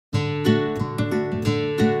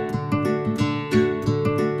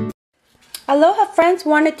Aloha Friends,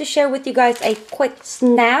 wanted to share with you guys a quick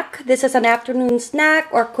snack. This is an afternoon snack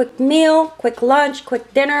or quick meal, quick lunch,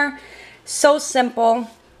 quick dinner. So simple.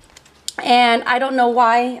 And I don't know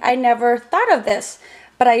why I never thought of this,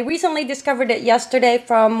 but I recently discovered it yesterday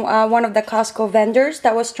from one of the Costco vendors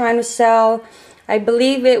that was trying to sell, I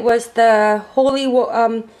believe it was the holy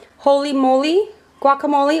moly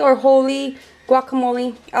guacamole or holy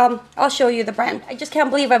guacamole. I'll show you the brand. I just can't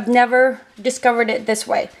believe I've never discovered it this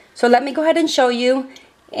way. So let me go ahead and show you,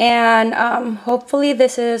 and hopefully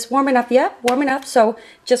this is warming up. Yep, warming up. So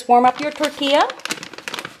just warm up your tortilla.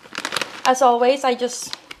 As always, I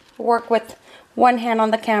just work with one hand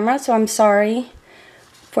on the camera, so I'm sorry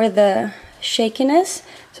for the shakiness.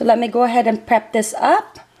 So let me go ahead and prep this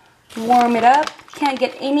up, warm it up. Can't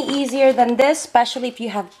get any easier than this, especially if you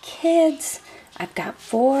have kids. I've got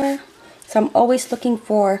 4, so I'm always looking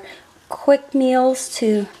for quick meals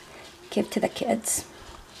to give to the kids.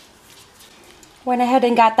 Went ahead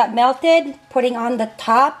and got that melted, putting on the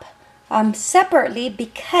top separately,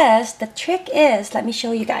 because the trick is, let me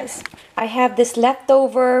show you guys. I have this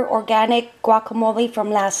leftover organic guacamole from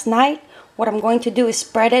last night. What I'm going to do is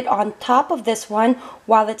spread it on top of this one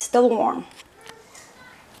while it's still warm.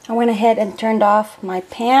 I went ahead and turned off my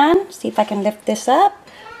pan. See if I can lift this up,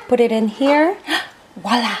 put it in here.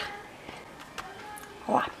 Voila!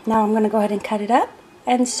 Voila. Now I'm going to go ahead and cut it up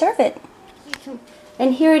and serve it.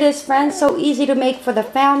 And here it is, friends, so easy to make for the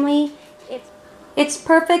family. It's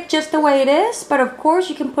perfect just the way it is, but of course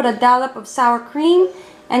you can put a dollop of sour cream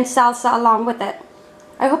and salsa along with it.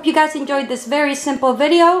 I hope you guys enjoyed this very simple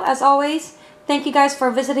video. As always, thank you guys for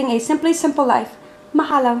visiting A Simply Simple Life.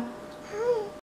 Mahalo.